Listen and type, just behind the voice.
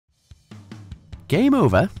Game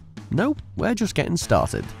over? No, we're just getting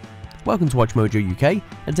started. Welcome to Watch Mojo UK,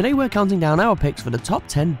 and today we're counting down our picks for the top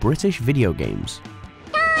 10 British video games.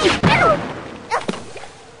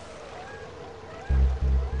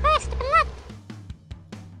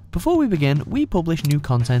 Before we begin, we publish new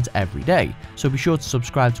content every day, so be sure to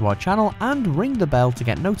subscribe to our channel and ring the bell to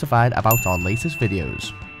get notified about our latest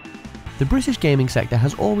videos. The British gaming sector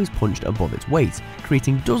has always punched above its weight,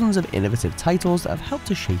 creating dozens of innovative titles that have helped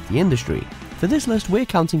to shape the industry. For this list, we're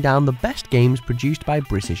counting down the best games produced by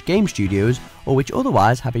British game studios, or which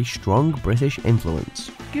otherwise have a strong British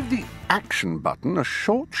influence. Give the action button a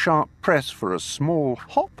short, sharp press for a small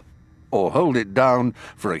hop, or hold it down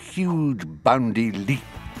for a huge, boundy leap.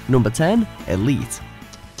 Number 10, Elite.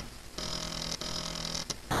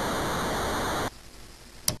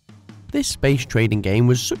 This space trading game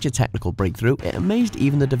was such a technical breakthrough, it amazed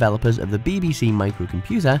even the developers of the BBC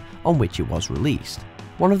microcomputer on which it was released.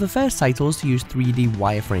 One of the first titles to use 3D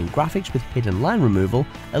wireframe graphics with hidden line removal,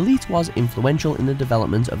 Elite was influential in the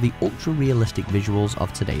development of the ultra-realistic visuals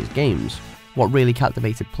of today's games. What really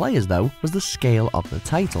captivated players though was the scale of the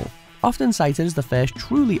title. Often cited as the first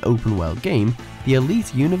truly open-world game, the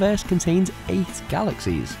Elite universe contains 8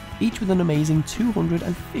 galaxies, each with an amazing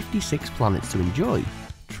 256 planets to enjoy.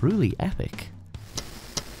 Truly epic.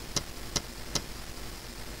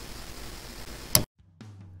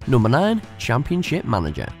 Number 9, Championship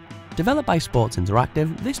Manager. Developed by Sports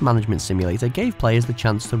Interactive, this management simulator gave players the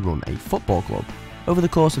chance to run a football club. Over the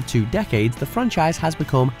course of 2 decades, the franchise has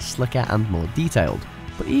become slicker and more detailed,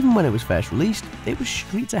 but even when it was first released, it was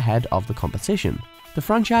streets ahead of the competition. The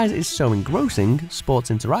franchise is so engrossing, Sports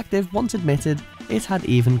Interactive once admitted it had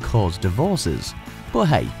even caused divorces. But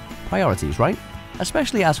hey, priorities, right?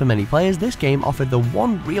 Especially as for many players, this game offered the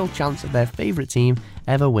one real chance of their favourite team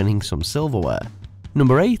ever winning some silverware.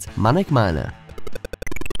 Number 8, Manic Miner.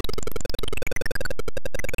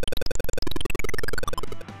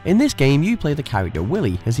 In this game, you play the character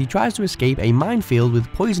Willy as he tries to escape a minefield with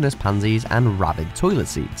poisonous pansies and rabid toilet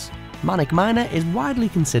seats. Manic Miner is widely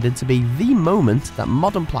considered to be the moment that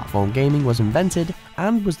modern platform gaming was invented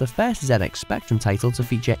and was the first ZX Spectrum title to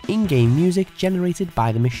feature in-game music generated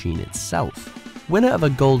by the machine itself. Winner of a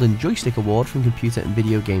Golden Joystick Award from Computer and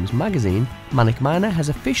Video Games magazine, Manic Miner has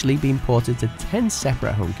officially been ported to 10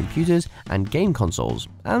 separate home computers and game consoles,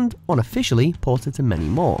 and unofficially ported to many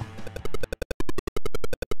more.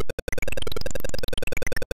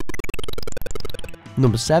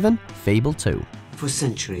 Number 7, Fable 2. For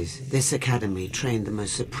centuries, this academy trained the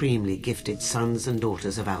most supremely gifted sons and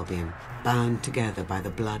daughters of Albion, bound together by the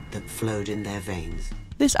blood that flowed in their veins.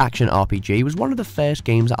 This action RPG was one of the first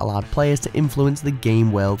games that allowed players to influence the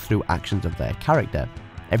game world through actions of their character.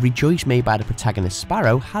 Every choice made by the protagonist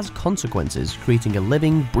Sparrow has consequences, creating a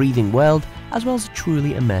living, breathing world as well as a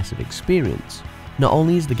truly immersive experience. Not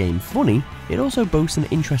only is the game funny, it also boasts an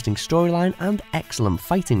interesting storyline and excellent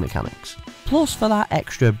fighting mechanics. Plus, for that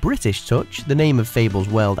extra British touch, the name of Fable's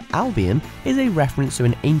world, Albion, is a reference to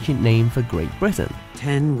an ancient name for Great Britain.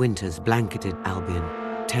 10 winters blanketed Albion.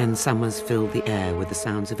 10 summers filled the air with the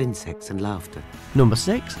sounds of insects and laughter. Number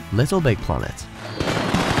 6, Little Big Planet.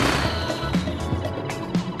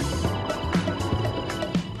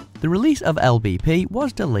 The release of LBP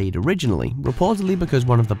was delayed originally, reportedly because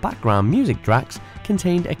one of the background music tracks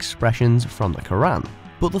contained expressions from the Quran.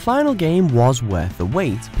 But the final game was worth the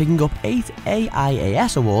wait, picking up 8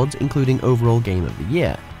 AIAS awards, including Overall Game of the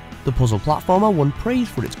Year. The puzzle platformer won praise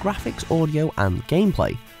for its graphics, audio and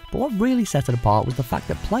gameplay, but what really set it apart was the fact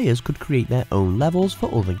that players could create their own levels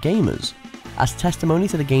for other gamers. As testimony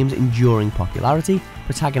to the game's enduring popularity,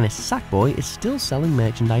 protagonist Sackboy is still selling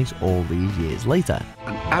merchandise all these years later.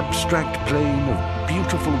 An abstract plane of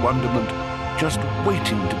beautiful wonderment just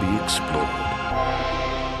waiting to be explored.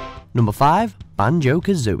 Number 5,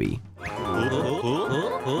 Banjo-Kazooie.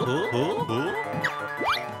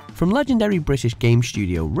 From legendary British game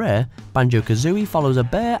studio Rare, Banjo-Kazooie follows a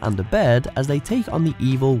bear and a bird as they take on the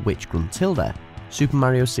evil witch Gruntilda. Super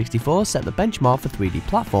Mario 64 set the benchmark for 3D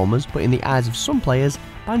platformers, but in the eyes of some players,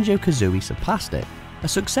 Banjo-Kazooie surpassed it. A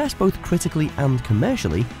success both critically and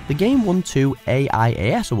commercially, the game won 2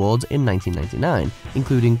 AIAS awards in 1999,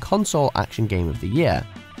 including Console Action Game of the Year.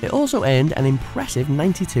 It also earned an impressive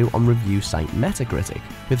 92 on review site Metacritic,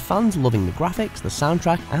 with fans loving the graphics, the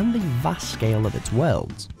soundtrack, and the vast scale of its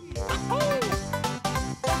worlds.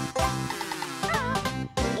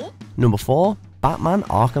 Number 4, Batman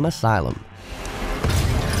Arkham Asylum.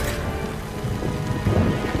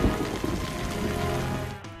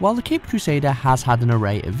 While the Caped Crusader has had an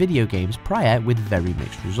array of video games prior with very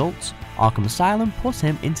mixed results, Arkham Asylum put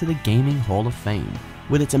him into the Gaming Hall of Fame.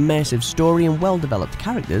 With its immersive story and well-developed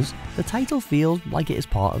characters, the title feels like it is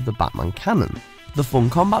part of the Batman canon. The fun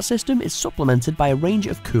combat system is supplemented by a range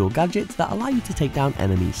of cool gadgets that allow you to take down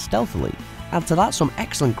enemies stealthily. Add to that some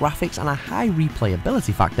excellent graphics and a high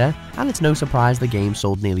replayability factor, and it's no surprise the game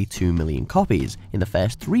sold nearly 2 million copies in the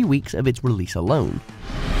first 3 weeks of its release alone.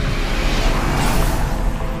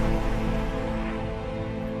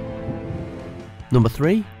 Number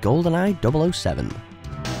 3. GoldenEye 007.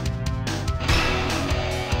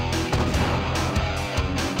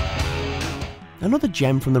 Another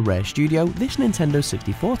gem from the Rare studio, this Nintendo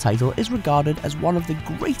 64 title is regarded as one of the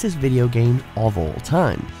greatest video games of all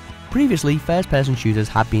time. Previously, first-person shooters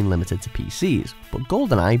had been limited to PCs, but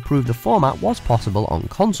GoldenEye proved the format was possible on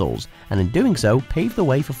consoles, and in doing so, paved the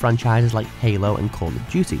way for franchises like Halo and Call of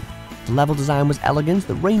Duty. The level design was elegant,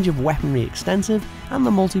 the range of weaponry extensive, and the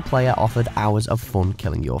multiplayer offered hours of fun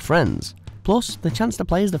killing your friends. Plus, the chance to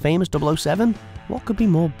play as the famous 007? What could be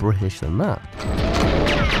more British than that?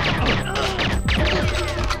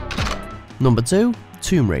 Number 2.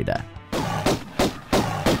 Tomb Raider.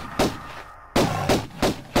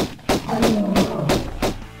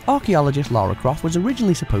 Archaeologist Lara Croft was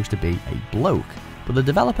originally supposed to be a bloke, but the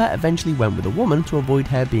developer eventually went with a woman to avoid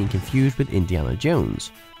her being confused with Indiana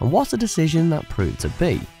Jones. And what's a decision that proved to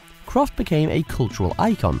be? Croft became a cultural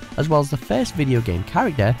icon, as well as the first video game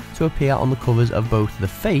character to appear on the covers of both The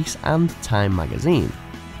Face and Time magazine.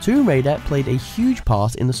 Tomb Raider played a huge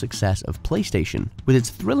part in the success of PlayStation, with its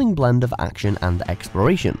thrilling blend of action and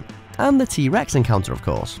exploration. And the T-Rex encounter, of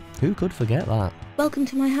course. Who could forget that? Welcome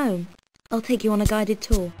to my home. I'll take you on a guided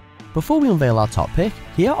tour. Before we unveil our top pick,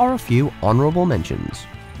 here are a few honourable mentions.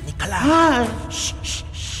 Nicola! Shh, shh,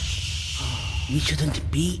 shh. We shouldn't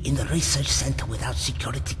be in the research center without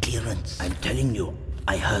security clearance. I'm telling you,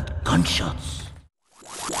 I heard gunshots.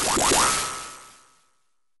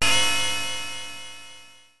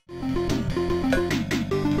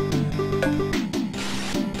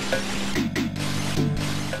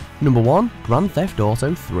 Number 1. Grand Theft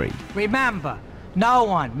Auto 3. Remember, no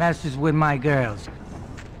one messes with my girls.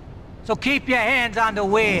 So keep your hands on the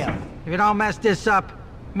wheel. If you don't mess this up,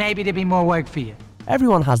 maybe there'll be more work for you.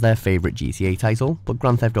 Everyone has their favourite GTA title, but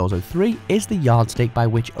Grand Theft Auto 3 is the yardstick by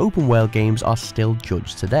which open world games are still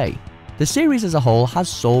judged today. The series as a whole has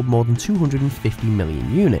sold more than 250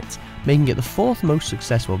 million units, making it the 4th most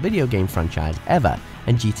successful video game franchise ever,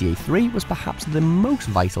 and GTA 3 was perhaps the most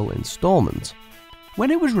vital installment. When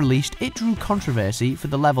it was released, it drew controversy for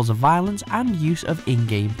the levels of violence and use of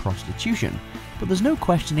in-game prostitution, but there's no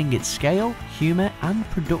questioning its scale, humour and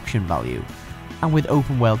production value. And with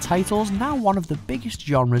open world titles now one of the biggest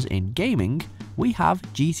genres in gaming, we have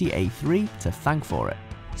GTA 3 to thank for it.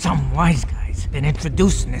 Some wise guy's been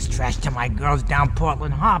introducing this trash to my girls down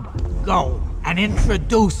Portland Harbor. Go and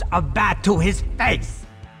introduce a bat to his face!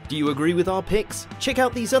 Do you agree with our picks? Check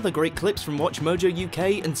out these other great clips from WatchMojo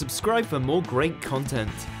UK and subscribe for more great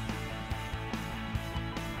content.